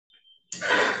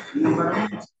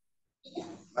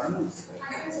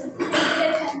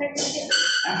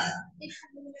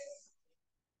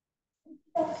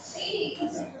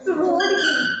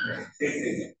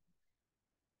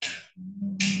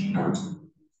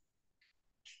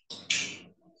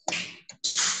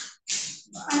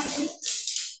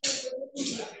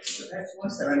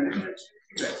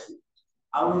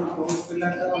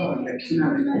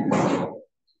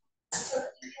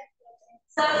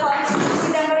Sir, first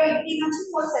number 18 ଅଛି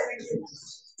 417.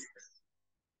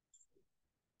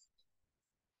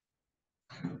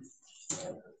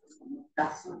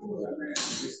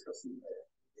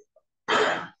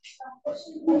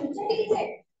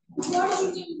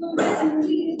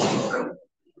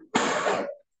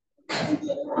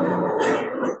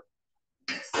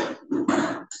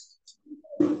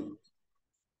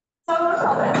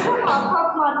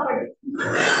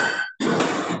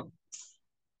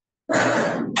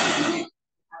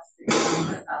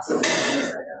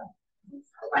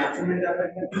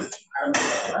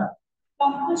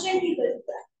 Conclusion की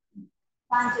करता है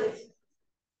 5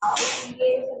 और ये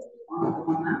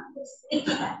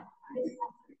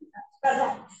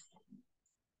प्रधान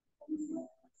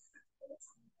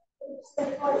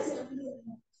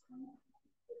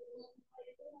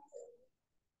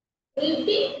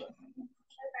 80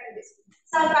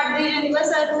 सर काट दीजिए बस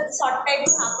sir short type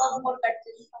half of more काट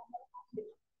दीजिए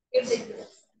ये देखिए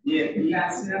ये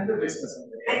क्लास में आप डिस्कस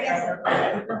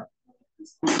करेंगे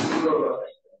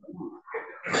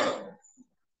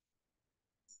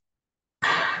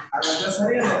आवाज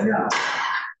सही है क्या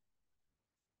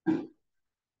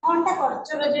कोनटा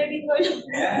खर्च बजेट कोई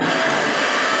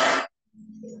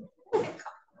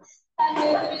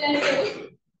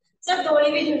सर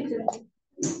दोड़ी भी झूलते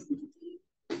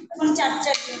कौन चार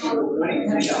चार दोड़ी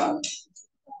खरीदा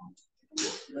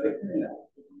दोड़ी खरीदा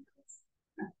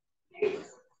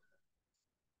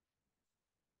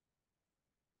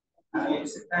ये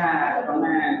सेटा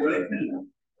तमे दोड़ी खरीदा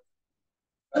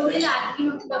दोड़ी लागी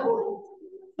नथला बोल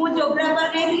मु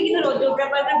जोग्राफर नहीं थी कि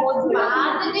जोग्राफर रे बहुत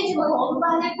बाहर में बहुत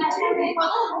बाहर पीछे नहीं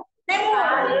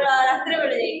रात्रि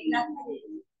बेले जाई रात्रि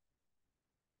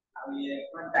अब ये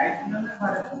कोन टाइप में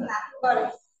करे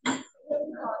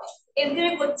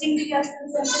एवरी कोचिंग भी आसन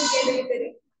सेंटर के लिए करे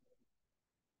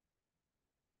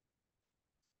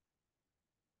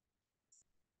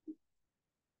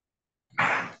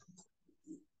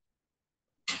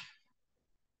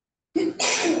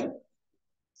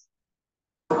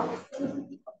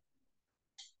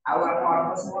अब आप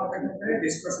और समझ सकते हैं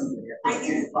डिस्कशन करिए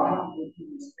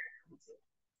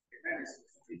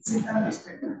इसी का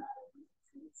मिस्टेक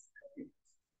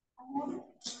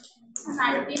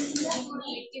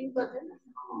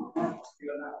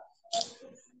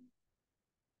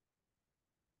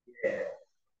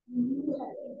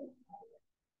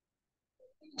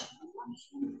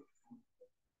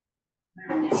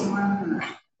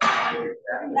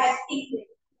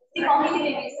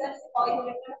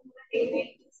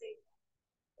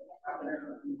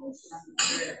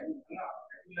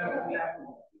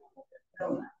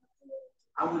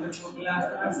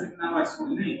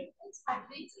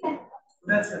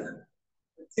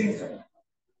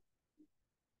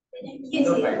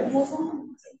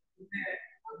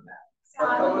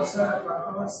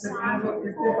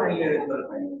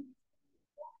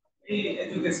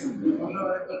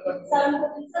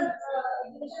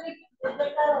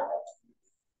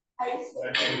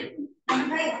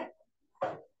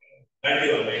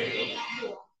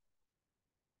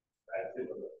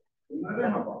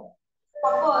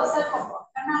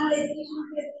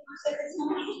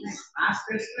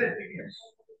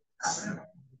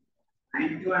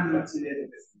 18%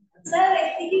 education सर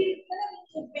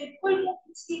बिल्कुल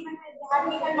ध्यान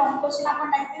नहीं कर लॉन्ग क्वेश्चन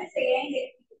अपन टाइप से सही है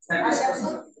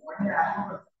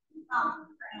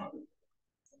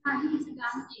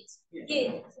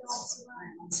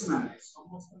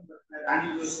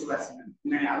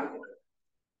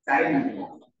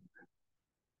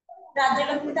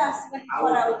राज्यलक्ष्मी तो आसमान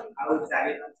खरा हो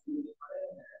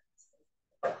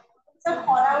सब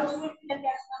खरा हो जो फिर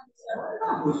आसमान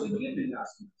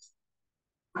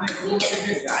माने वो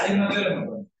से गाड़ी मॉडल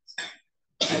हो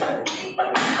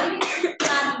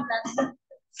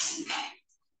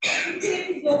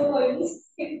जो कोई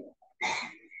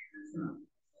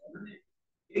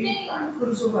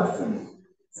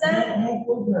सर मैं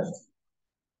कोई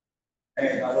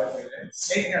बाबा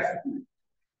एक क्या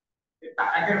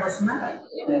आगे बसना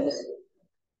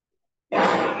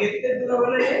कितने दूर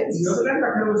वाला ये योगदान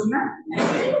रखा बसना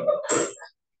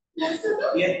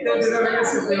कितने दूर वाला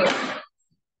से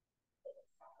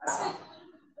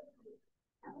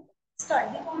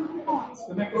स्टडी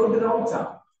तुम्हें कोड रहूचा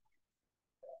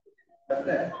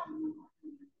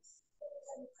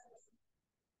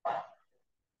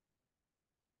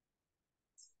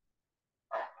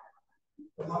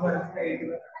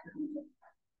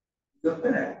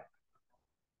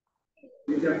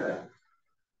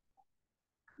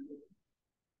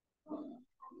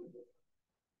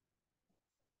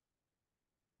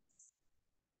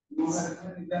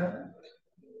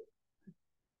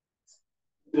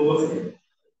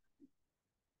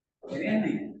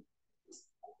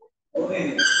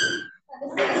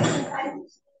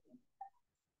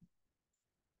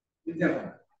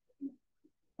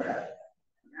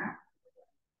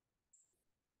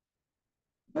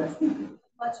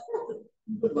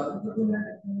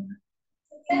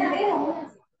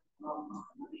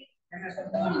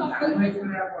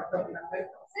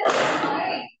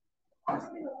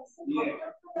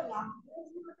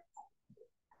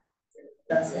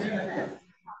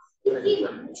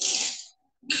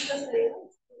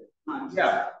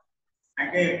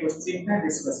आगे क्वेश्चन का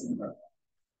डिस्कशन कर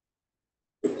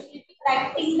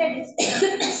राइटिंग का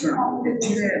डिस्कशन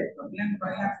प्रॉब्लम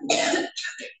पहला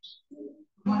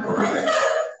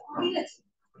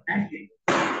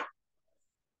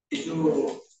जो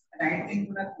राइटिंग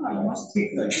पूरा ऑलमोस्ट ठीक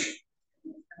है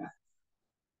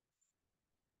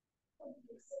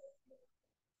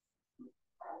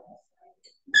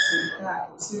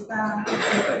Sita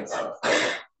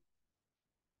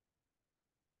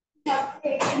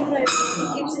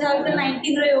It's now the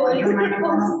 19 row only.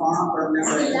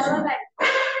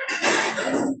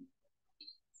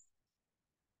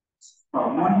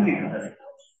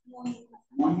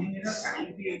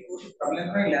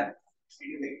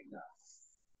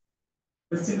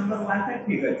 Question number 1 पे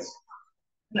ठीक है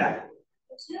ना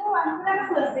क्वेश्चन 1 पूरा ना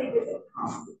कर देंगे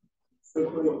हां तो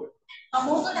हम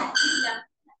वो तो डाक्टिला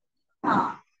हां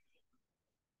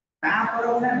ता पर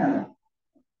होना ना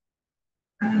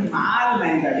माल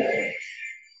नहीं करे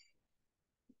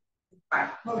पाठ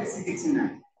बेसी किछि ना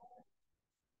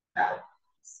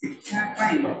शिक्षा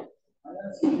पाइल अगर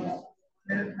सुने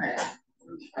थाय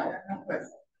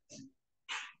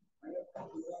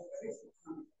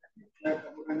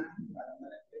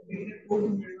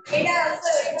এটা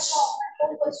also এটা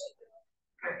কমন কোশ্চেন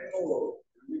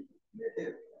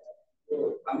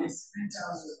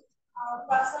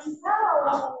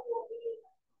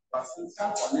प्रशंसा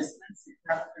पनिशमेंट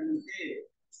शिक्षा के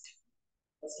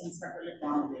प्रशंसा कले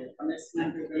कोन हो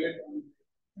पनिशमेंट कले कोन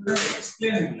पूरा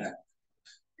एक्सप्लेन होला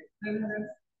एक्सप्लेन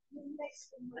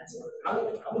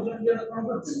अब जन कोन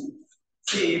करते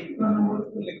से एक नंबर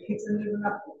को लिखि चले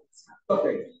ना सात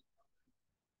पेज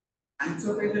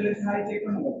आंसर पेज लिखा है एक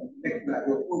नंबर देखला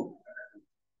को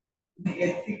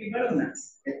एत्ती के बड़ो ना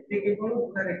एत्ती के बड़ो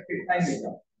पूरा रेक्टिफाई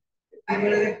होगा एत्ती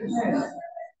बड़ो रेक्टिफाई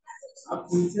अब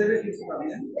फ्यूचर में किसी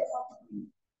प्रॉब्लम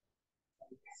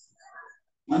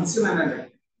मनसुमान है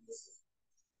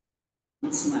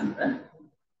मनसुमान है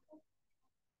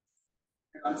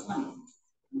मनसुमान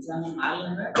मनसुमान माल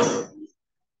है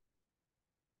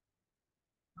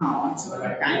हां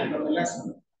मनसुमान टाइम बदला सुन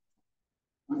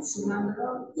मनसुमान का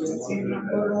क्वेश्चन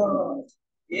नंबर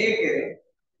 1 है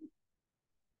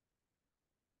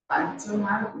 5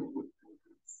 मार्क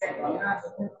से गणना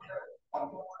करते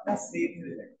का सेम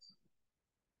है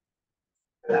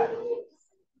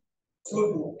so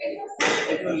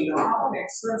it will not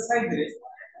exercise it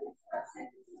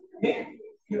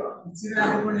you consider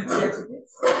upon it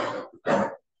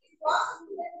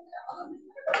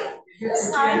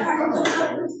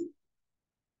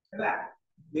है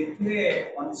देखिए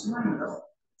अनुमान रो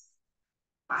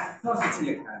पाठ किछि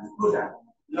लिखा है पूरा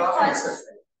लॉ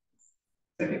एक्सरसाइज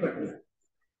सेटी पड़ला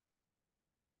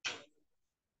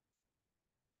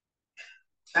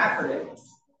तापरे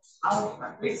how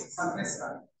practice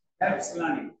progressor helps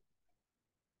learning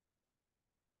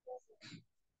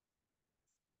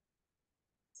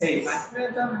सही मात्र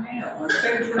तो मैंने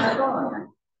ऑनलाइन जुड़ा तो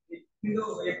किंतु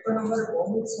एक नंबर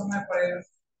बहुत समय पड़ेगा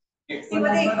एक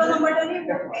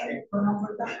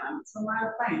नंबर का 500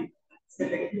 मार्क पाई से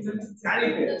लेक्चर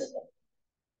 40 पेज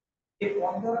ये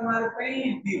 15 मार्क पाई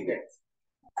 3 पेज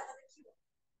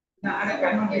ना अरे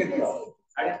कानून के दियो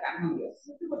अरे कानून दियो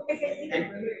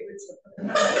एक्चुअली ये छोटा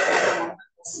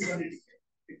पॉसिबिलिटी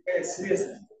है सीरियस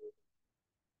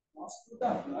मोस्ट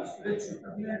ऑफ द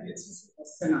छोटा दिया जैसे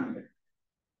क्वेश्चन आंसर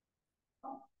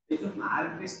ये तो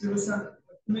मार्क डिस्ट्रीब्यूशन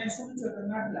में सुन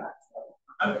चलना ला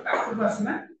अब आपके पास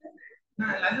में ना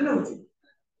लाजन होची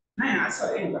नहीं आशा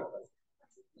एक बात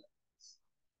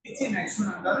किसी नहीं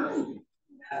सुना करो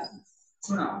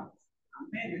सुना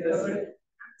हमने डिलीवर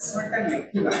आंसर का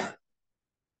लिखिबा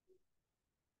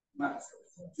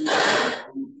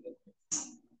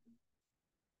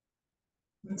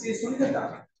मुझे सुन देता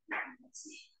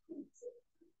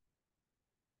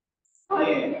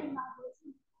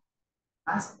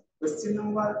क्वेश्चन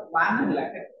नंबर 1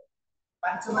 है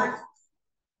 5 मार्क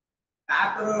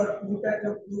तापर टूटा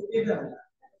जो ग्रुप ए रहला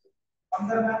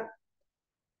 15 मार्क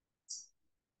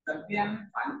जब हम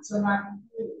 5 मार्क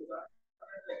को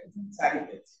लेकिन सारी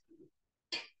पेज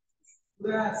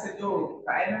पूरा से जो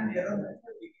trial and error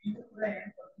method degree पूरा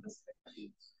एंड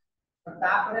पर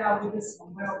तापर आ जो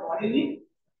समय पड़िनी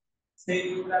से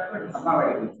पूरा को ढाबा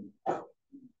बाड़ी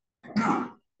हां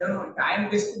तेनो टाइम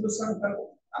डिस्ट्रीब्यूशन कर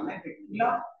हमें देखिला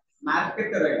मार्क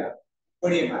केते रहला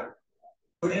 20 मार्क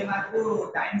 20 मार्क को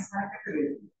टाइम सार केते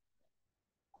रहला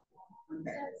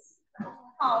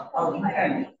हां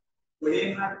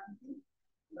 20 मार्क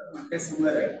घंटे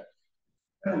समय रहला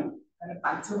तेनो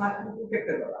 500 मार्क को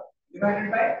केते दला डिवाइडेड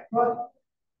बाय 4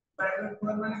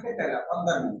 माने केते रहला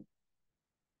 15 मिनट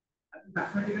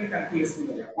मैथमेटिकल कैलकुलेशन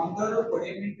करिया 15 रो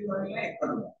 20 मिनिट रहला 1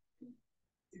 नंबर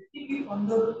जितनी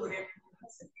 15 रो 20 मिनिट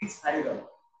से छाड़ी दो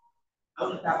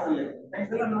और तापर ले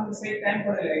कैसे ना से टाइम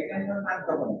पड़ेला एग्जाम में मार्क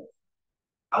दबो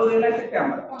और रहला केते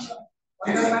हमर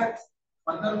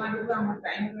 15 मार्क को हम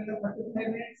टाइम रहला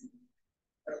 45 मिनट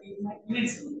 35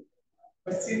 मिनट्स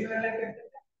क्वेश्चन रहला केते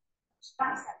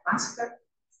 5 तक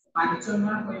 5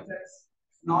 मार्क होइता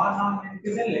 9 मिनट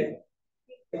देले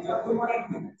जो तुम्हारा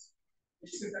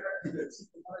इसी तरह ठीक है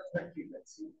तुम्हारा ठीक है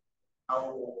ଆଉ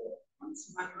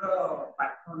ଅନୁଷ୍ମାନର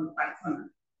ପାଠନ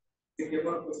ସେ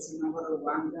କେବଳ क्वेश्चन नंबर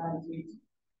 1 ଯା ହେଇଛି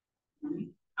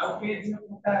ଆଉ କେ ଦିନ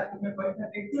କୋଟା ତୁମେ ପରୀକ୍ଷା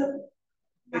ଦେଖିଲ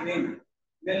ଦେଲେନ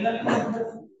ଦେଲନ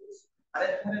अरे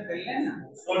थरे देले ना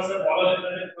कौन सा भाव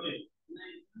लेकर कोई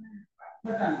नहीं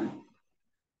पाठटा नहीं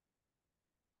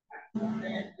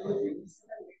मैं जो जिनिस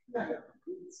लिखना है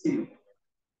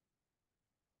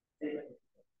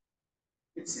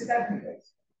इससे दैट ठीक है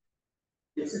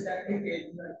इससे दैट ठीक है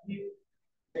कि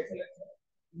देखले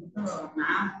तो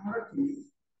नाम हमर ठीक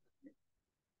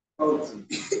होची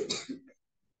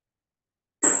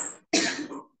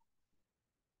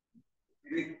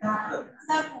रिक्ता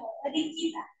सब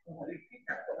रिक्ता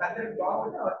रिक्ता अगर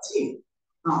जॉब अच्छी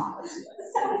हां हां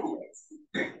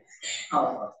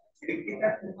रिक्ता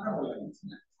तुम्हारा बोला नहीं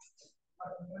ना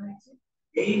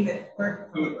यही मेथड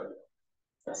फॉलो करो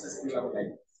सक्सेसफुल अप्लाई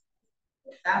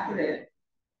तापरे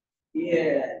ये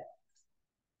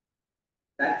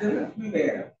राज्य लक्ष्मी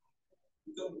बेरा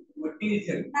जो मोटी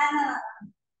है ना ना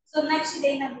सोनाक्षी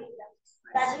देना बोला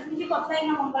राज्य लक्ष्मी पक्का है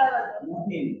ना मंगलवार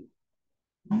नहीं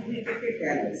मम्मी के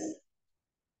कैलेस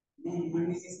नहीं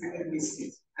मम्मी से संग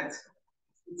मिस्टेक अच्छा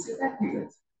इससे क्या ठीक है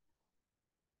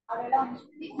और एला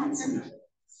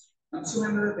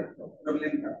अंशुमान रो देखो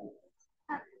प्रॉब्लम का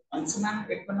अंशुमान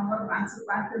एक नंबर 5 से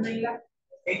 5 पे मिलला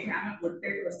एक हमें गोटे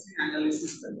क्वेश्चन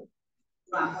एनालिसिस करबो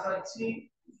तो हमर अछि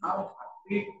how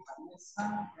update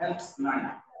formation helps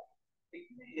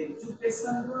learning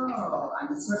education row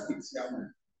answer किछ हम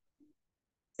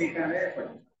सेटा रे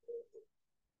पढ़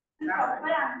ना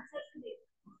पर आंसर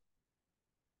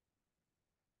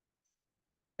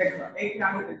देखो एक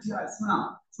काम देखियो सुना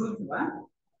सुनथबा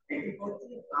eighty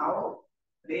Kochi how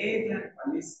praise and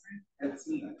punishment helps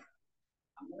me learn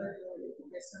हमरा जो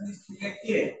एजुकेशन स्टूडेंट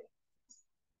के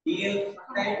डीएल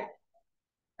टाइप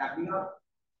डब्ल्यू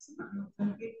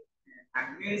समझन के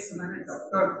आगे समाने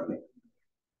डॉक्टर थे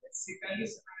बेसिकली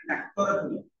समाने डॉक्टर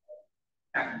थे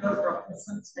डॉक्टर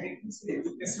प्रोफेशन से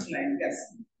एजुकेशन लाइन के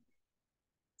आसे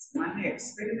समाने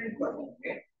एक्सपेरिमेंट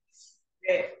करते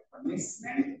के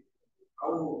पनिशमेंट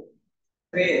और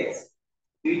प्रेज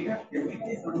डेटा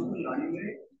केमिति हमको लर्निंग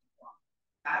रे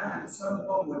तार आंसर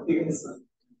को मोटिवेशन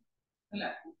हला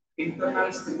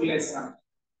इंटरनल स्टिमुलेशन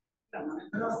माने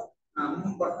करो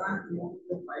हम वर्तमान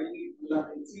को फाइल बुला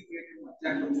इसी के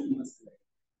मजा करने मसले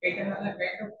एटा वाला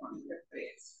काइंड ऑफ कॉन्सेप्ट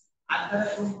प्रेज आदर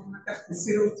को मन का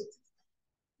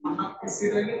खुशी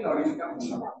रहे लर्निंग का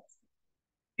मतलब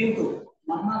किंतु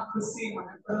मन खुशी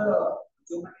माने करो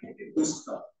जो माने दुष्ट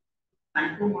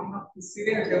तांको मन खुशी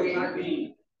रे डेवलप भी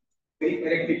वेरी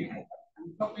करेक्टिव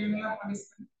हमको पेनला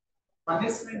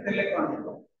पनिशमेंट देले कोन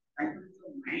हो तांको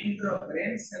जो माइंड रो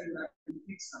ब्रेन सेल रा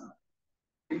इन्फेक्शन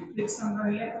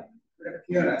रहले पूरा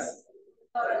क्लियर आसे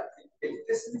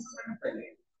एजुकेशन में पहले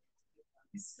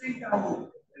हिस्ट्री का वो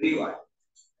रिवार्ड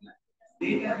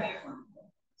डेटा है कोन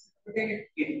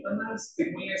एक इंटरनल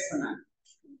स्टिमुलेशन है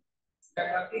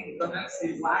ताकि इंटरनल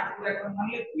रिवार्ड पूरा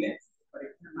कोन ले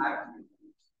परीक्षा mark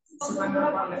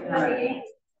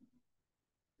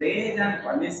praise and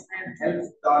punishment helps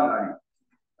learning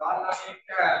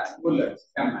का बुलेट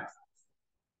क्या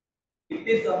it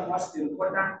is the most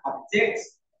important objects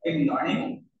in learning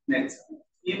nature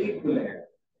ये भी खुले हैं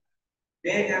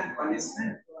praise and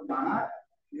punishment for learner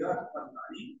here for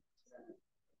learning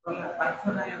तो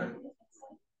पाठ्य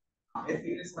नहीं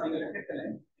एथिकली सॉरी गले केते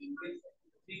लाइन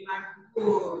 3 मार्क को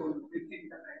 15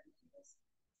 का लाइन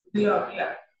दिलो किया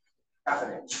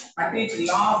तापरे what is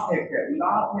law of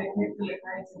effect लिखा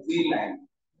है B line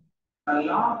a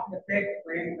law of effect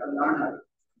when the learner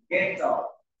gets the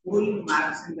full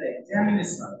marks in the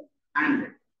examination and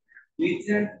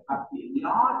result of the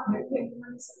law of effect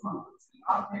means law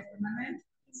of effect means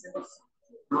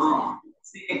no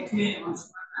see actually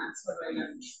answer रहेगा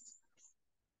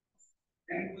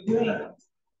and बुझिएगा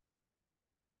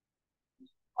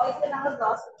और इसके number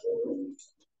 10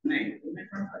 नहीं तुम्हें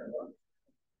कौन करेगा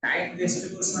time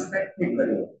distribution पे ठीक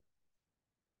करिए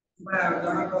बड़ा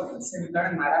जमा को सेमिनार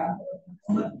मारा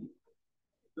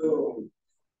तो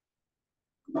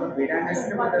और बेटा ने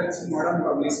इसके बाद अच्छी मॉडर्न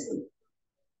पब्लिश की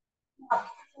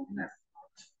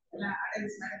ना अरे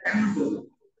इसमें टाइम दो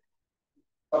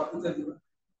पब्लिश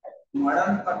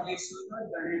मॉडर्न पब्लिश हुआ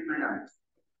जाने मैडम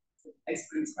एक्स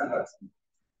प्रिंसिपल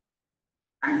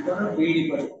अंतर बीडी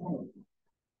परीक्षा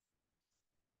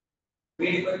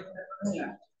पढ़ला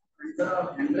अंतर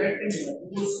हैंडराइटिंग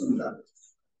बहुत सुंदर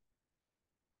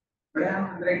बड़ा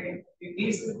हैंडराइटिंग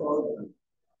इंग्लिश में बहुत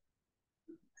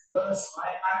तो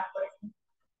 5 मार्क पर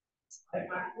 5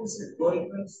 मार्क को से गोल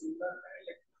पर सुंदर कर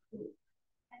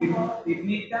लिखो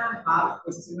कितनी का हाफ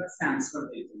क्वेश्चन का आंसर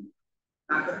दे दो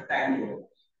ताकि टाइम हो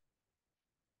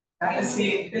ताकि से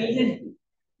इंटेलिजेंट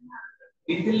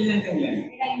है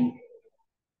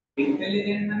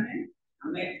इंटेलिजेंट माने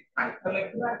हमें पाठ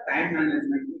लिखवा टाइम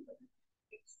मैनेजमेंट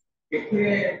एथे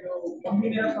जो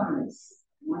कॉम्बिनेशन है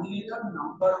मनी जो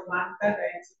नंबर 1 का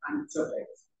टाइम्स 5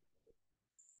 टाइम्स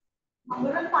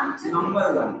नंबर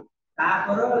 1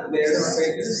 तापर 150 पेज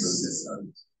प्रोसेस हम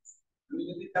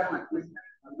यदि ता मैथमेटिक्स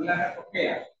फॉर्मूला का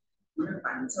पकेया तुमे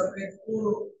 500 पेज को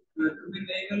तुमे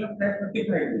नहीं गलो प्राय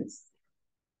 45 मिनट्स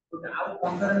तो आउ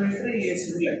 15 मिनट रे ये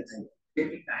शुरू लगता है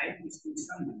क्योंकि टाइम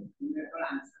डिस्ट्रीब्यूशन है तुमे पर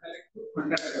आंसर लिखो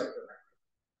घंटा का जरूरत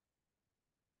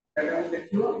है तब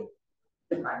देखियो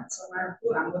 500 मार्क को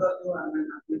हमरो जो हमने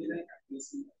मैथमेटिक्स का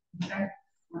कैलकुलेशन है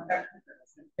मतलब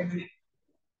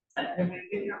 60 मिनट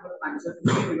के हमरो 500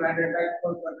 डिवाइडेड बाय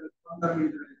 15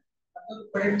 मिनट मतलब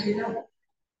पढ़े के ना तो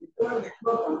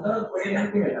देखो 15 20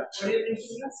 मिनट है 20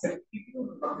 मिनट का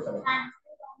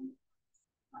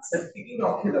सब्स्टिट्यूट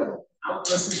रखे दो आ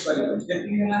प्रोसेस करियो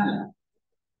जेति हैला ना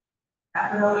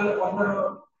तापर 15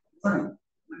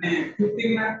 माने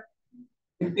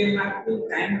 15 मार्क को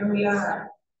टाइम रहला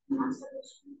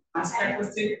पांचटा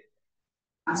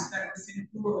क्वेश्चन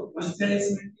को 45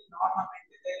 मिनट की नॉर्मल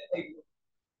दे देगा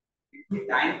ये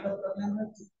टाइम का प्रॉब्लम है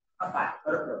अब बात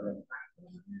कर प्रॉब्लम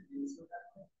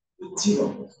कुछ ही हो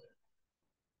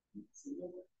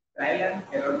ट्रायल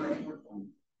एंड एरर मेथड कौन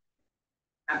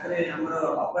ताकरे हमरो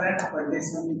ऑपरेट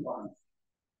कंडीशन कौन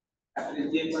ताकरे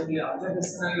जे पढ़ी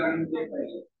ऑब्जर्वेशनल लर्निंग जे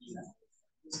पढ़ी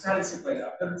स्टाइल से पढ़ी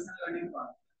ऑब्जर्वेशनल लर्निंग कौन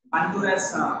पांडुरस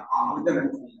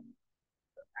ऑब्जर्वेशनल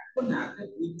को ना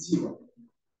बुझी हो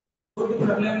कोई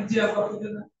प्रॉब्लम जे आपको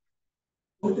ना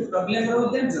कोई प्रॉब्लम रहो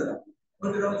देन जरा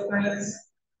कोई रहो पहले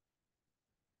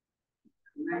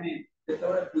मैंने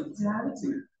जेतबे बुझा अछि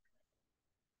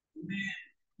मैं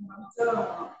मतलब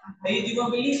हेई जीव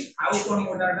बेली आउ कोन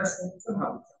गोटाटा सुनछ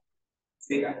भाव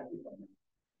सेगा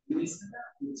इंग्लिश का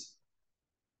बुझ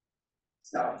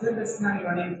ऑब्जर्वेशनल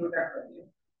लर्निंग जोटा करिए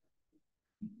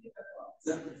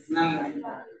observational learning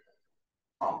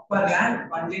operant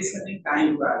conditioning time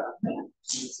बा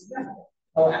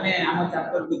तो हमें हम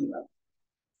चैप्टर बुझबा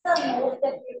सर मोस्ट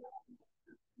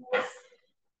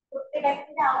उसके टाइप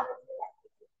आओ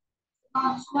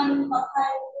वन कथा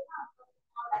है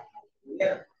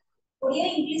ओडिया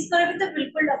इंग्लिश कर भी तो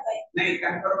बिल्कुल डका है नहीं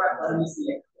कंट्रोल बात करनी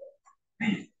सिलेक्ट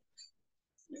नहीं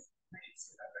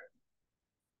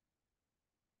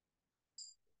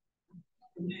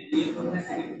तुमने ये करने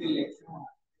से कितनी लेक्चर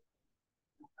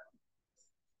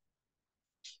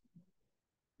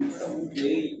तो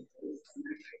मुझे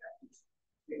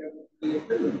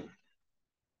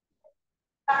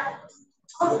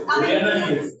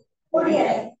ओडिया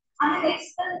है हमें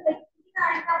नेक्स्ट कल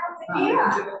आएगा तो देखिएगा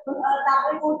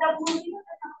तापर कोटा पूछ दियो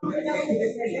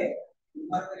देखिए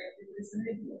उम्र पर एक्टिविटी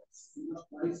नहीं दिया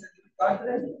परिषद की बात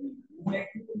रही वो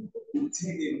एक्टिविटी पीछे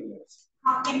दे दिया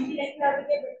हां कैंसिल लेक्चर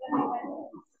के बेटर है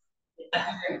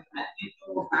आज तो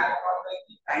मार्क और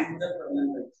की टाइम का प्रॉब्लम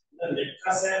है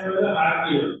लेक्चर से मेरा मार्क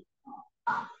लियो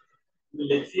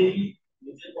लेक्चर ही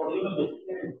नीचे पढ़ियो ना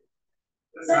देखिए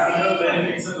सर मेरा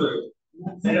बेनिफिट है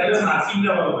मेरा जो मार्किंग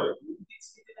का होगा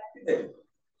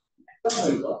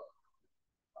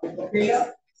पकेला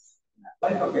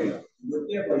भाई पकेला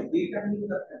गोटे भाई दी करने की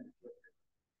बात है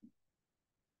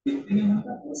इतनी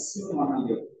मतलब उससे माना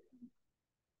लियो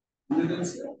हमने तो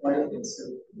इसको पढ़े थे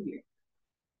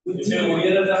ସେ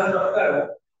ଓଡ଼ିଆରେ ଯାହା ଦରକାର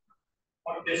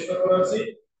ମୋର ଟେଷ୍ଟ ପେପର ଅଛି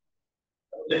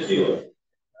ଦେଖିବ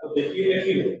ଆଉ ଦେଖିକି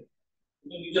ଲେଖିବ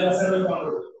କିନ୍ତୁ ନିଜ ଭାଷାରେ କଣ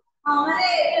କରିବ हमारे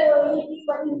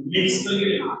ମିକ୍ସ କରିକି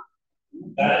ଲେଖିବ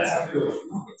ତାହେଲେ ଛାପିବ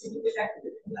କିଛି କିଛି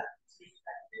କାଟିଦେବେ ହେଲା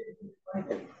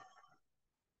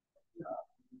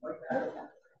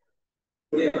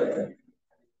କହିଦେବେ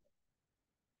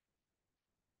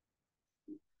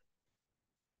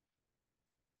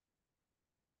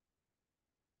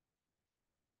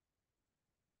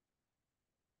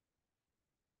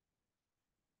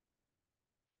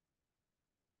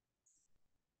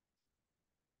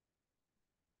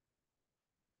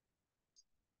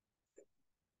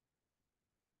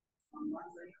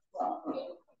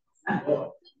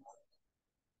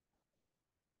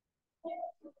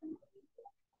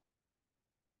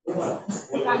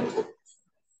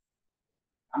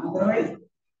काम करो भाई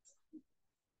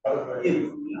ये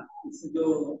जो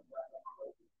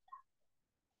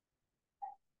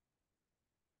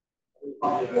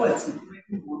वो अच्छी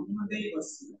मन दे बस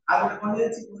आ गोटे कहि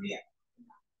अछि कोरिया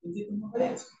जे तुम कहि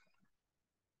अछि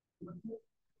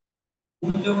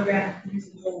जो गोटे एक्टिविस्ट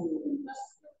जो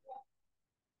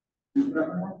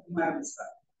ब्रह्म कुमार मिश्रा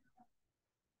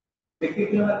देखिए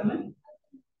क्या बात में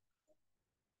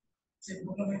से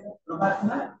बोलो बेटा प्रभात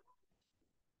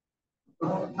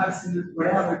कुमार सिंह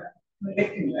बढ़िया बेटा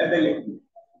लेकिन एबे लेकिन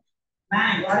ना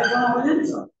यार कोन हो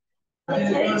जानिस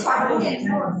अरे छाड़ू एबे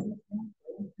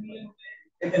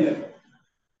लेकिन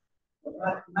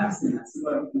प्रभात कुमार सिंह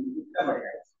कितना बढ़िया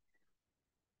है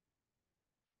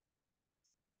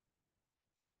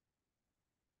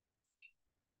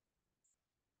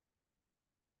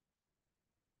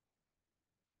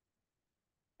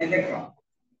देखो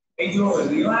ये जो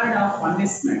रिवार्ड ऑफ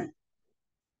पनिशमेंट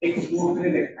एक बुक रे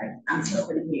लिखा है आंसर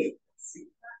करिए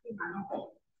शिक्षार्थी मानव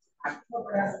आत्म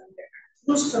प्रयास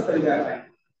आकृष्ट करिया पाए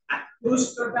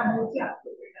आकृष्टता होची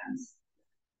आत्मविश्वास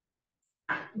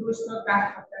आकृष्ट का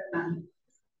खातिर नहीं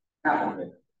का बोले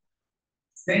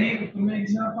श्रेणी तुम्हें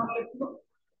जो कौन लिखो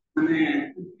माने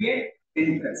to get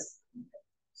interest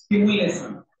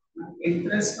stimulation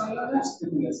interest वाला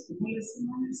स्टिमुलेशन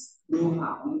माने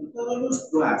स्पृहा अंतरलो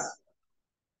स्पृहा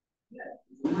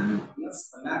माने प्लस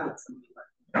कलर होती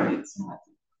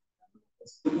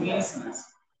स्टिमुलेशन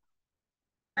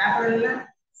तापरला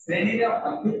श्रेणी रे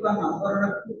अधिक नंबर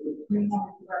रखि उत्तीर्ण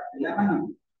होता पिलामान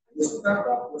पुस्तक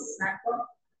पोशाक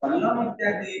कलम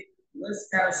इत्यादि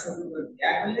पुरस्कार स्वरूप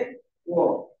दियागले ओ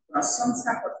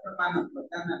प्रशंसा पत्र मान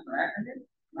प्रदान करागले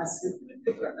मा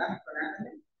स्वीकृति प्रदान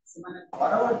करागले सेमाने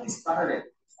परवर्ती स्तर रे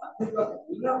अधिक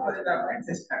भूल करबा पय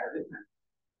चेष्टा करबे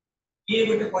ये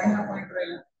गोटे बढ़िया पॉइंट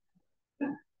रहला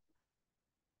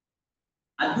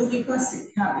आधुनिक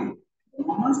शिक्षा भी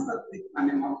मनस्तात्विक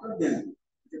माने मत देन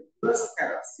जे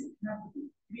पुरस्कार शिक्षा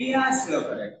क्रियाशील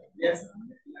करे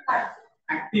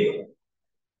एक्टिव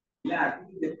या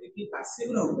आदमी जैसे कि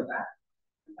पैसिव रहता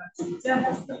चुपचाप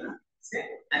बसता से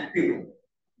एक्टिव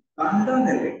दंड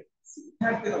देले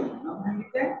शिक्षार्थी मन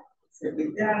भांगिते से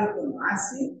विद्यालय को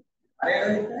आसी अरे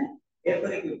रहते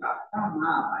एपरि कि बापा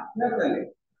मां बाध्य कले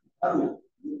और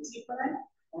रुचि पर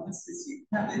कौन से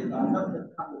शिक्षा दे दंड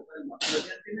तथा ऊपर मत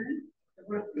देते नहीं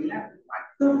केवल पिला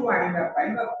पाठ को आइबा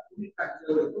पाइबा पूरी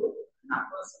कार्य को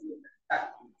नापस तक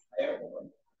आयो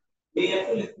ये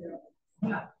तो लिखते हैं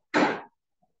ना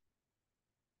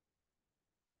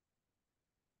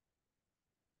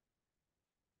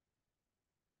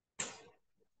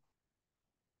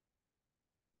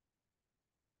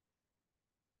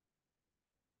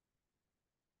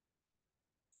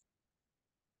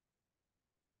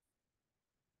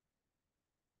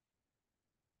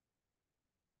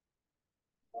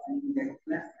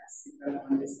classical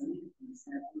conditioning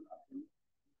example of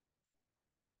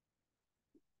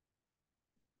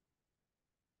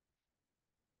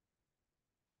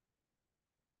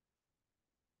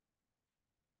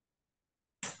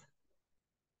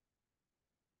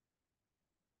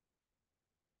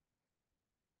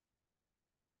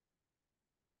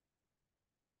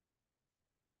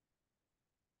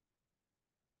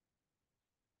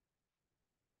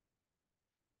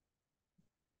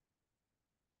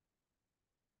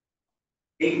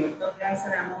एक गत क्लास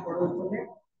रे हम पढौथले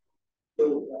तो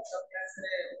गत क्लास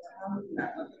रे पढा होतला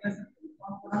गत क्लास रे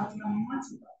कोन पढा होतला मन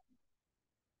अछि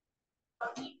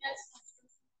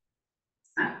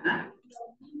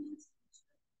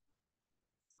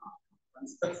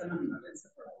कंस्ट्रक्शन ऑफ नॉलेज से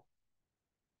पढा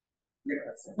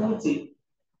देखो से होची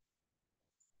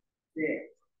जे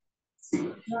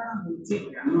शिक्षा होची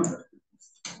ज्ञान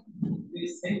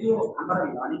से जो हमारा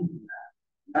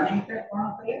लर्निंग ता कोन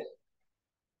करे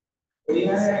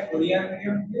ओडिया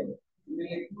मीडियम के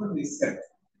लिखो रिसर्च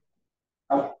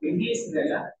अब इंग्लिश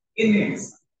रहेगा इनहेल्स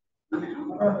माने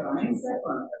हमर रनिंग से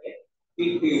कोन करे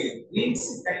it brings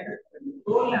kind of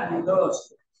control and those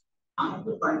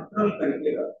हमको कंट्रोल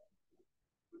करके रख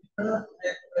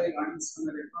रनिंग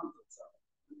समय कौन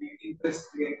इंटरेस्ट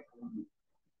क्रिएट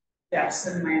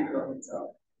एक्शन माइंड रहन्छ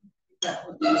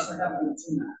ताको दिशा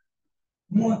बुझिना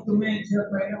मु तुम्हें जे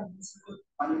पहिला मुझको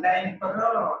ऑनलाइन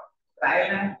करो ट्रायल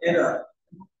एंड एरर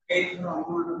एक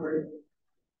अनुमान पड़े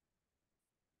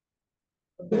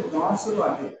तो 900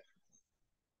 आते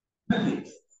नहीं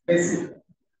बेसिक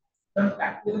तो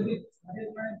ताको यदि माने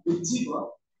माने बुझिबो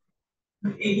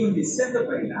एक जो निश्चित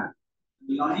पहिला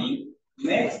learning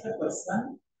next person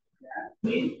that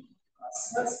will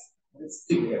process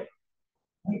restricted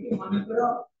कि माने करो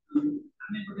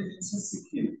हमें गोटे जिंस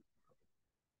सिखिले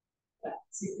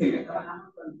सिखिले तो हम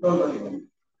कंट्रोल करिबो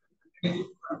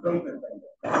कंट्रोल कर पाएंगे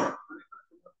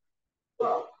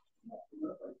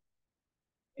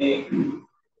एक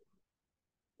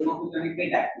तुमको जाने के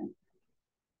डाक्टरी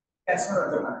कैसे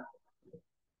होता है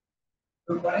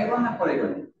तो पड़ेगा ना पड़ेगा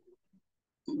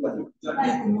जब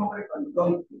तुम ऊपर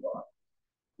कंट्रोल किया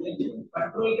लेकिन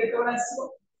कंट्रोल के तो आसो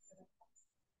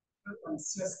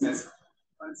कॉन्शियसनेस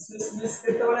कॉन्शियसनेस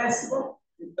के तो आसो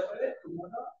तबले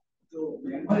तुम्हारा जो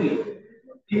मेमोरी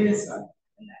मोटिवेशन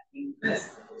इंटरेस्ट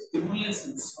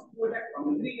स्टिमुलेशन सब गोटा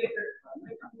कॉम्प्लिकेटेड फॉर्म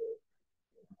में काम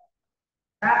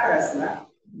का प्रश्न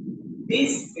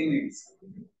दिस इनिट्स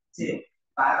जे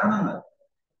कारण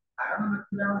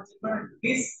नथिला होची पण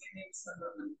दिस इनिट्स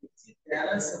म्हणजे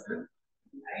त्याला सगळं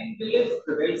line belief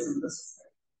prevails in the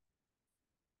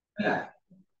society है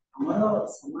हमारा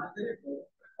समाज रे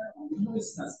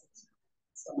अंधविश्वास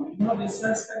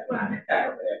अंधविश्वास को हमें क्या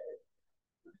होता है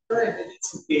तो ये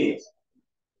छुपे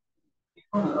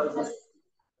कौन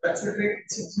बच्चे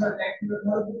शिक्षा देखने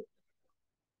को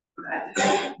आज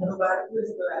हर बार को इस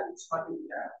बार स्टार्टिंग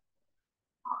क्या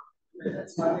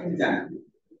स्टार्टिंग जान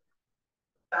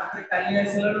तापर काली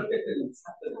ऐसे लोग कहते हैं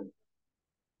साथ में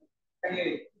काली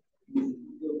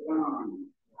जो कौन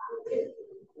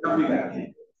कमी करते हैं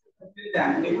फिर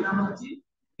जानने को नाम होती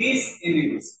दिस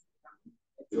इनिट्स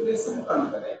एजुकेशन कौन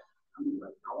करे हम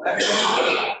आवड़ा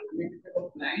हमें तो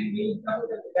लाइन भी का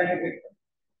डेडिकेट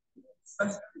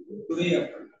संस्कृति पूरी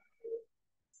अपन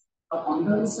अब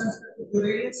अंधविश्वास को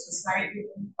पूरे सोसाइटी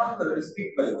कौन कर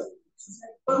रिस्ट्रिक्ट करेगा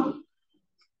सोसाइटी पर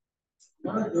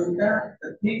मतलब जोड़ा the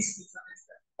things which are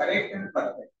correct and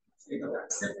perfect एक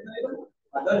एक्सेप्ट करेगा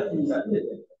अदर थिंग्स आर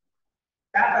देते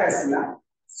क्या फैसला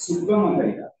सुगम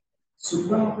करेगा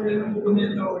तुम्हें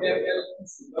जो ओडिया पे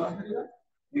सुगम करेगा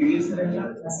इंग्लिश रहेगा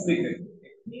facilitate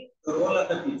the role of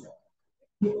the teacher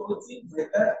he coaching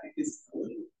whether it is school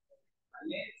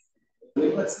college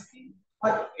university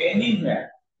or anywhere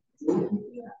जो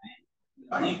भी हमें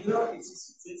learning का किसी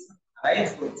situation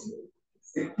arise होती है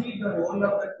सेठी the role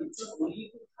of the teacher only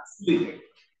to facilitate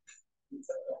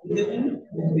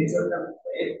teacher का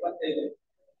एक बताइए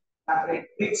आपरे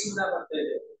ट्रिक्स गुड़ा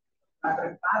बताइए आपरे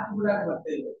पाथ गुड़ा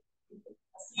बताइए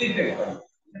फैसिलिटेट करो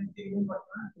जैसे कि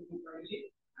बताना तुम पहले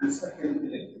आंसर कैसे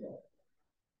लिखोगे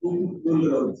तुम भूल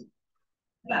रहोगे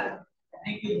ना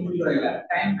नहीं कि भूल रहेगा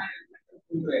टाइम मैनेजमेंट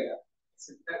भूल रहेगा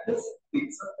सिंटैक्स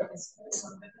टिप्स और कैसे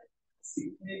समझते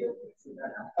सीखने को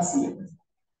सुधारना फैसिलिटेट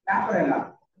क्या करेगा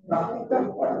प्रैक्टिकल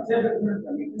पर्यवेक्षण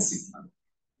करने की सीखना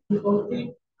तो कोई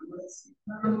हमारे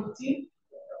सीखना होती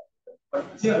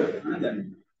पर्यवेक्षण जाने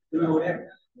तो मैं ओरे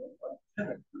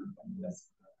पर्यवेक्षण करने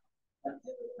सीखना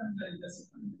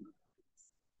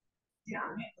कि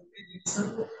हमें अपने जीवन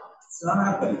को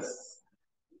सराहना करें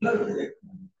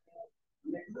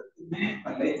तुम्हें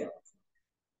पल्ले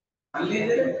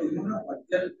तुम्हारा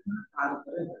पर्यवेक्षण कार्य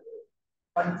करेगा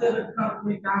पर्यवेक्षण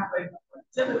कोई काम करेगा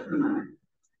पर्यवेक्षण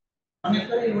माने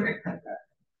करे ओरे खाता है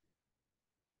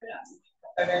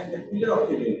देखिए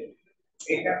रखिए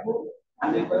एटा को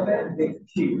आने पर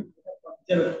देखिए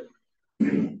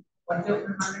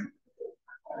पर्यवेक्षण माने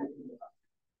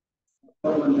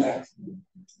और बंदा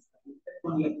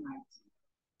कौन लिखना है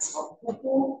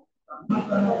सबको हम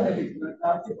करना है लिखना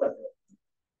काफी पड़ता है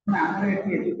हमारे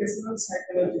एजुकेशनल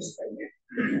साइकोलॉजिस्ट कहिए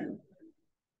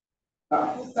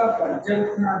काफी का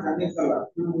पर्यवेक्षण जाने का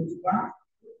लक्षण होगा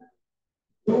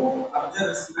तो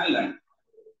ऑब्जर्वेशनल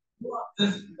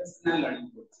लर्निंग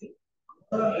होती है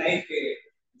और लाइक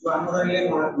जो हमारे लिए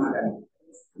Mahatma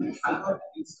Gandhi Albert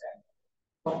Einstein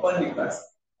Copernicus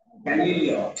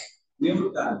Galileo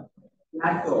Newton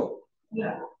Plato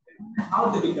how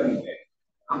they become great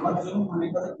हमारे जो माने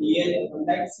को बीएल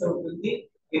कांटेक्ट से होती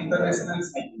इंटरनेशनल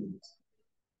साइकोलॉजी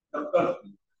डॉक्टर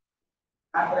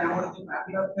तापर हमर जो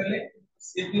बाकी होतले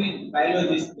सिविल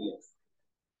बायोलॉजिस्ट थे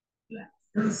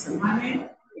तो समाने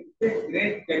एक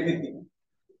ग्रेट केमिस्ट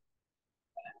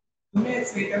तुम्हें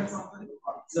सेटअप संबंधी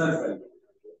ऑब्जर्व करिए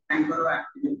एंकर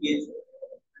एक्टिविटीज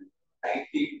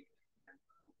राइटिंग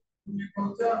तुम्हें कौन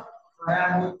छया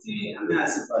होची हमें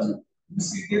आसी पानी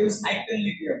सीधे साइकिल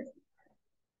लेके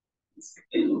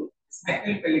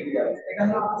साइकिल पे लेके जाओ एक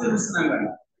हम ऑब्जर्वेशन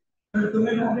लगा तो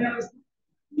तुम्हें भाबे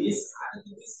ये सारे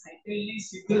तुम्हें साइकिल ने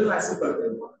सीधे आसी करते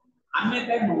हो हमें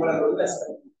कहीं मंगला रोज आसी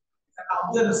करते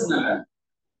ऑब्जर्वेशन लगा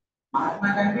महात्मा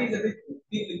गांधी जब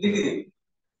युक्ति बुद्धि के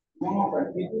मोनो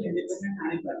करते थे इंडिपेंडेंट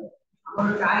आने पर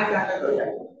अपन काय काय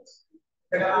करते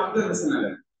सेटा ऑब्जर्वेशन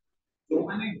लगा तो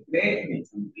माने ग्रेट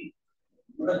नेचर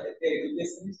मोर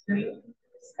एजुकेशनिस्ट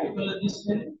साइकोलॉजिस्ट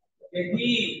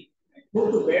यदि go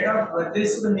to bed of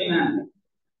Rajeshwar Nina.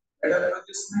 Bed of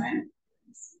Rajeshwar Nina.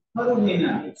 Sukhar Nina.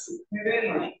 Sukhare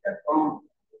lanika kong.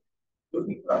 जो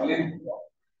भी प्रॉब्लम हो,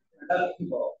 मेंटल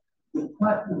हो, दुख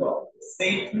हो,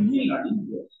 सेफ नहीं लड़नी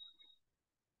हो।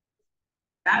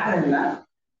 क्या कहला?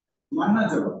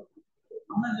 मनोजोग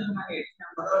माने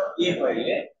हमारा ये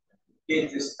पहले ये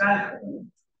चेष्टा करें।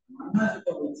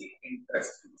 मनोजोग होती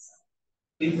interest.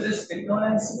 Interest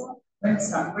ignorance when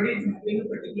somebody is doing a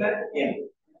particular game.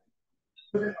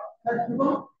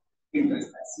 Interest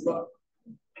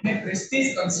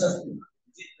prestige conscious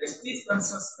prestige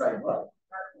conscious driver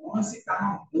कौन सी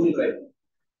काम भूल गए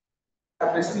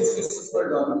प्रेस्टीज केसेस पर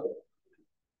डॉलर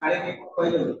काले के कोई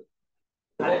दो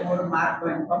काले मोर मार्क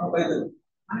पॉइंट कम कोई दो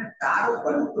माने तारो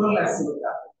control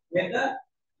आसीबा whether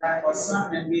that person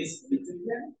may be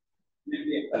spiritual may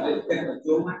be collected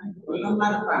जो माने भूल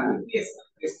मार्क पानी केस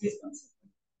प्रेस्टीज कंसिस्ट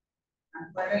एंड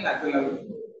पहले लागू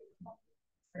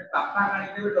पापा काली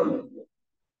के डॉलर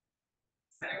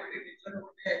माने गोटे टीचर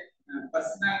गोटे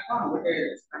पर्सनल कोन गोटे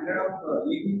स्टैंडर्ड ऑफ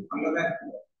लिविंग अलग है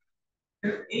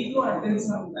ए जो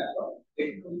अटेंशन होता है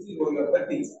एक उसी role of the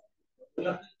teacher role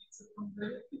of the teacher को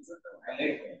टीचर को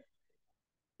हाईलाइट है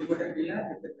ये गोटे पिला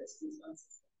जते प्रेस्टीज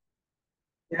कंसेप्ट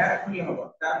केयरफुल हो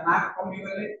तार मार्क कमी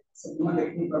गले सब न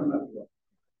देखि पर नथियो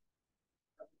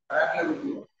खराब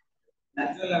लागुथियो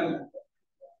नेचुरल लागुथियो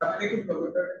तब देखि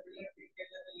गोटे पिला के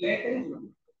लेट है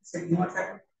से मोटा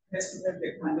फेस टू फेस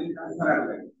देखने का खराब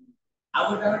लगे आ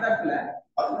गोटे पिला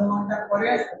अध घंटा पर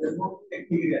आसे मो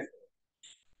टेक्निक रे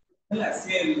ହେଲା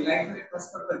ସେ ଲାଇଫ ରେ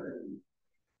ପ୍ରସ୍ପର କରିପାରିବେ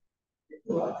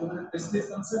तो जो प्रेस्टीज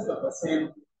कंसेप्ट होता है सेम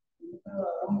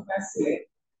हम कैसे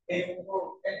एक को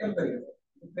टैकल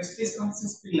करेंगे प्रेस्टीज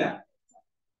कंसेप्ट पिला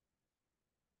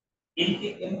इनके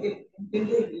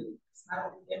सारा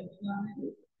इनके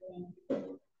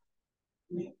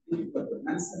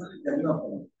में से मैंने डेवलप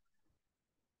करें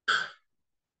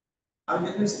अब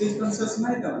ये प्रेस्टीज कंसेप्ट में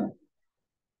है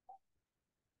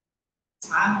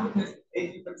शाम को एक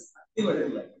परस्पेक्टिव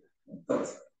बदल तो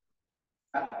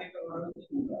आते तो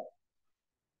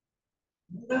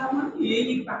मुंगा हम ये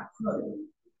पाठ करे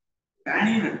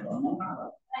गाणी ना मना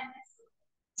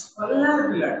कलर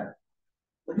पिला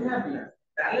बढ़िया पिला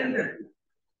टैलेंटेड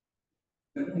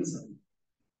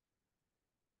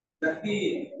ताकि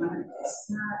माने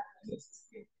ऐसा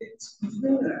कुछ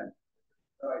नहीं रहा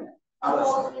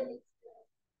आवश्यक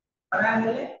परा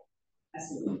हेले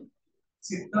आसीबो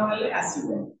सिद्ध हेले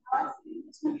आसीबो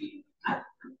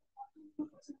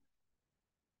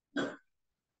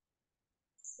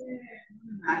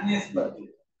मैनेज करते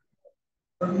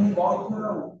पर मैं बहुत थोड़ा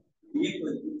ये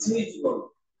कोई चीज को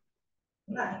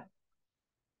ना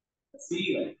सी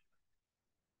है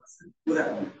पूरा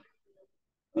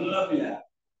बोलो पिला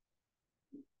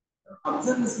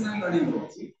ऑब्जर्वेशनल लर्निंग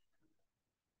होची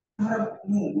हर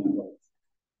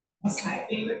मैं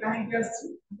साइकिल में कहीं के आसी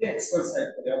एक्सरसाइज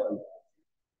करे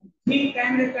ठीक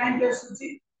टाइम रे टाइम के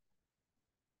आसी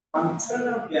फंक्शन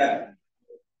ऑफ क्या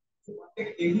तो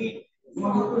यही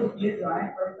जो ये जॉइन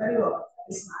कर परियो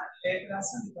स्मार्ट लेट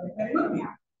क्लासन कर परियो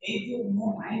ए जो मो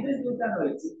माइंड रे जोटा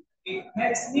रहछि it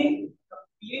makes me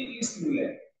completely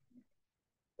stimulate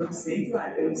तो सही जो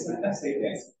अटेंशन का सही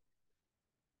है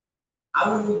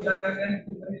आउ जगन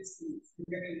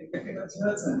केते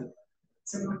अच्छा छन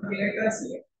से मो लेट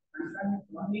आसी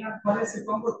मनी आप करे से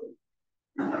कम करते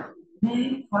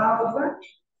खराब होगा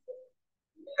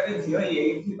अरे झियो ये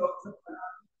भी डॉक्टर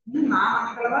ना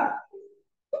निकलवा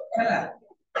ହେଲା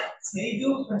ସେଇ जो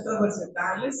फर्स्ट वर्ष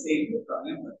ताले सेई जो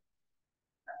प्रॉब्लम है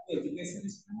एजुकेशन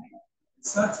में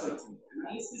रिसर्च करछि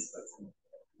एनालिसिस करछि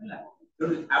ହେଲା जो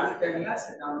आउट करला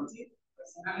सेटा होछि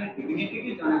पर्सनल डिग्निटी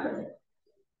की जाना करे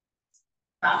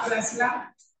तापर असला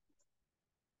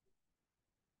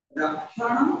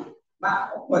रक्षण बा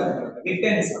अपराध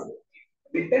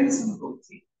रिटेंशन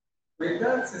होछि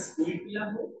वेदर से स्कूल पिला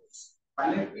हो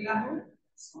कॉलेज पिला हो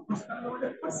समस्त लोग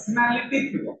पर्सनालिटी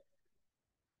थिबो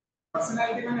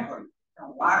पर्सनालिटी माने कोन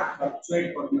वर्क फ्लक्चुएट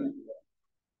करना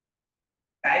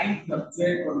टाइम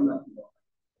फ्लक्चुएट करना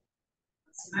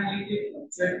personality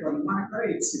fluctuate from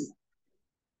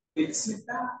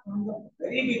Ipsita from the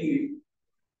very beginning,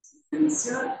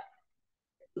 sincere,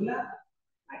 regular,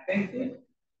 attentive,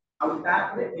 out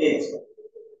of the age.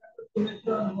 तुम्हें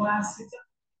तो नुआ से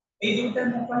এই দুইটা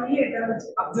মোবাইলে এটা হচ্ছে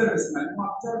অবজারভেশনাল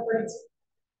অবজার্ভ করেছি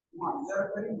অবজার্ভ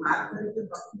করে মার্ক করে তো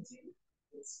বাকিছি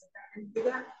সেটা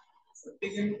কেমতিকা সত্যি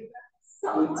কেমতিকা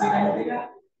সঞ্চয় কেমতিকা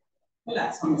ହେଲା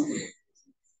ସମସ୍ତେ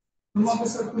ତୁମକୁ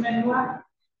ସବୁ ତୁମେ ନୂଆ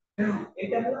ତେଣୁ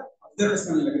ଏଇଟା ହେଲା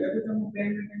ଅବଜରଭେସନାଲ ଲେଭେଲ ଏବେ ତମ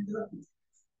ବ୍ରେନରେ କେମିତି ରଖୁଛି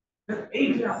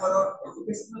ଏଇଠି ଆମର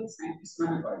ଏଜୁକେଶନାଲ ସାଇଣ୍ଟିଷ୍ଟ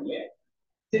ମାନେ କହିଲେ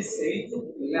ଯେ ସେଇ ଯୋଉ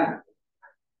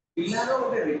ପିଲାର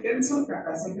ଗୋଟେ ରିଟେନସନ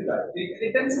କାପାସିଟି ଦରକାର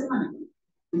ରିଟେନସନ ମାନେ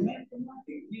तुम्हें तुम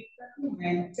टेक्निक को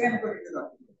मेंटेन करके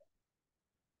रखो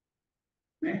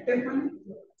मेंटेन माने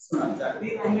सुना जदी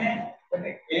तुम्हें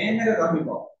ଗୋଟେ एम रे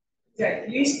रहइबो जे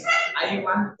at least I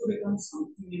want to become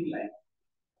something in life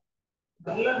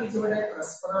भला किछ ଗୋଟେ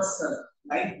प्रॉस्परस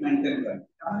लाइफ मेंटेन कर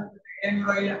हमर एम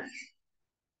रहिला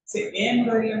से एम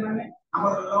रहिला माने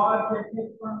हमर law of technique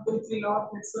cone कोछि law of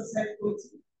exercise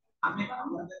कोछि हमें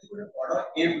हमर जदी ଗୋଟେ बड़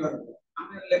एम रहइबो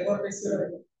हमें लेबर बेसी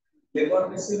रहइबो लेबर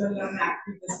बेसी रहले हम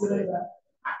एक्टिव बेसी रहबा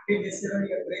एक्टिव बेसी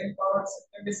रहले ब्रेन पावर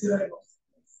सेटे बेसी रहबो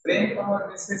ब्रेन पावर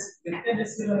जेते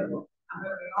बेसी रहबो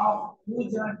हमर लॉ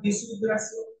यूज एंड डिसयूज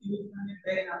राशि यूज माने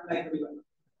ब्रेन अप्लाई करबा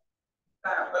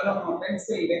ता पहला मोमेंट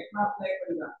से इलेक्ट्रॉन अप्लाई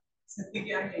करबा सेति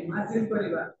के हम इमेजिन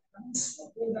करबा हम सब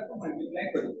को मल्टीप्लाई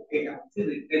करबा एटा से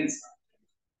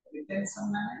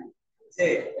रिटेंशन माने जे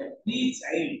एवरी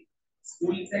चाइल्ड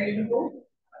स्कूल चाइल्ड को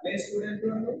प्ले स्टूडेंट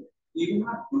को you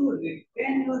have to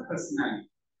retain your personality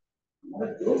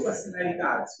मतलब जो पर्सनालिटी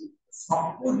आज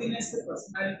सबको दिन से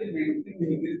पर्सनालिटी मेंटेन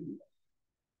होगी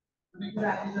हमें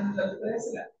पूरा आयोजन लगता है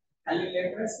सिला खाली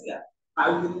लेटर सिला आउ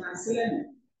दिन आसिला ने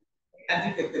आज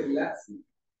केते बिला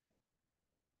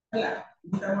हला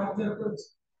मुटा मध्य को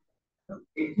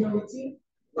एठी होची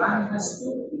one has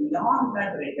to learn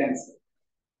that retention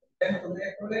then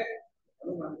तुम्हें कोले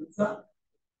अनुमान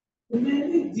तुम्हें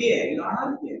जे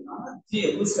लर्नर जे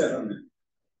बुझे तमे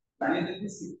पानी जति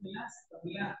सिखिला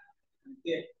कहला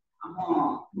जे हम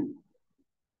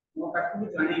मो पाखु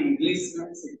जने इंग्लिश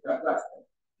में शिक्षा क्लास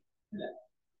हैला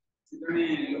जने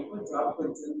लोक जॉब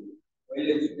करछन वेल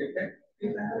एजुकेटेड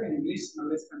कि तार इंग्लिश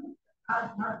नॉलेज का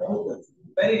ना बहुत अछि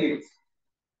वेरी गुड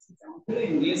हमको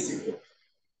इंग्लिश सीखो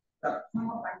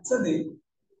प्रथम 5 दिन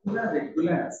पूरा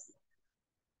रेगुलर आसी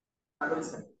आरो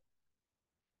से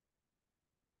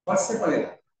वर्ष पड़ेगा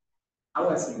आउ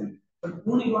आसिबे तो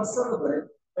पूरी वर्ष करे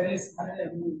पहले सारे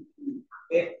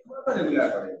एक थोड़ा तो रेगुलर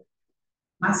करे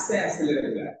मास से आसिले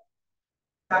रेगुलर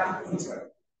ताकि पूछ करे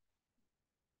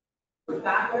तो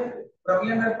तापर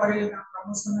प्रॉब्लम में पड़े ना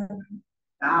प्रमोशन में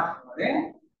तापर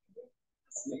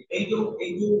ए जो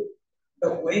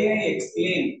द वे आई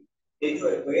एक्सप्लेन ए जो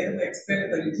वे में एक्सप्लेन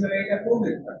कर लिखो एटा को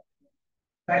मेथड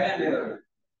पहला नेरो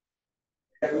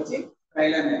एटा होची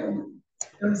पहला नेरो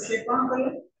तो से कौन करे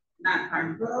ना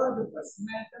कंट्रोल द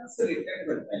पर्सनालिटी से रिटेन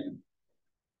करता है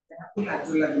जहां को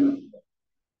लाजो लागनो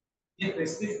ये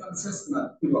प्रेस्टीज कॉन्शियस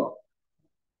नथिबो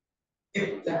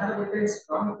एक जहां गोटे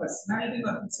स्ट्रांग पर्सनालिटी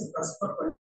नथि से प्रॉस्पर